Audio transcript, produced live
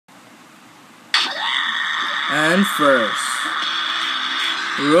And first,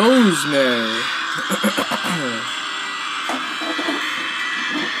 Rosemary.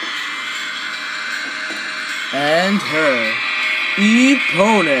 And her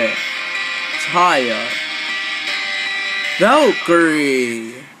opponent, Taya.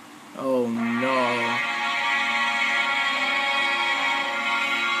 Valkyrie. Oh no.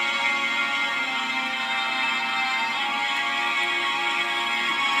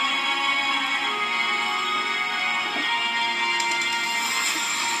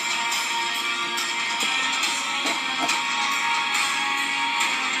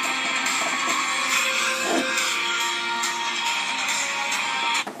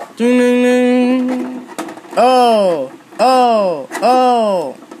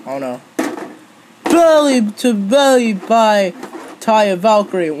 Oh no. Belly to belly by Taya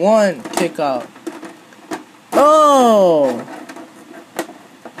Valkyrie. 1 kick out. Oh.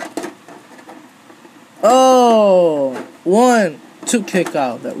 1, 2 kick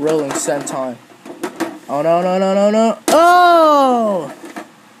out. That rolling senton. Oh no. Oh.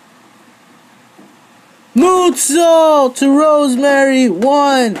 Moonsault to Rosemary.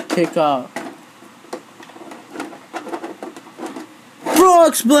 1 kick out.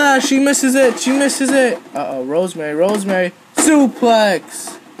 Frog splash. She misses it. Uh-oh. Rosemary. Suplex.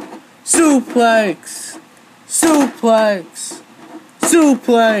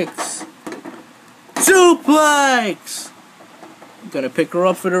 I'm gonna pick her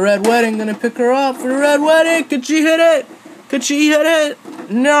up for the red wedding. Could she hit it?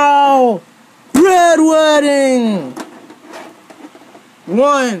 No. Red wedding.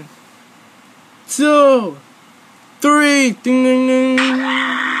 1, 2, 3. Ding ding ding.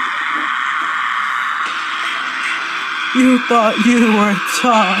 You thought you were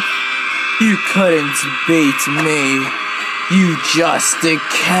tough. You couldn't beat me. You just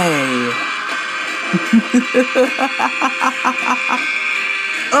decay.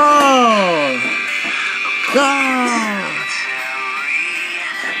 Oh.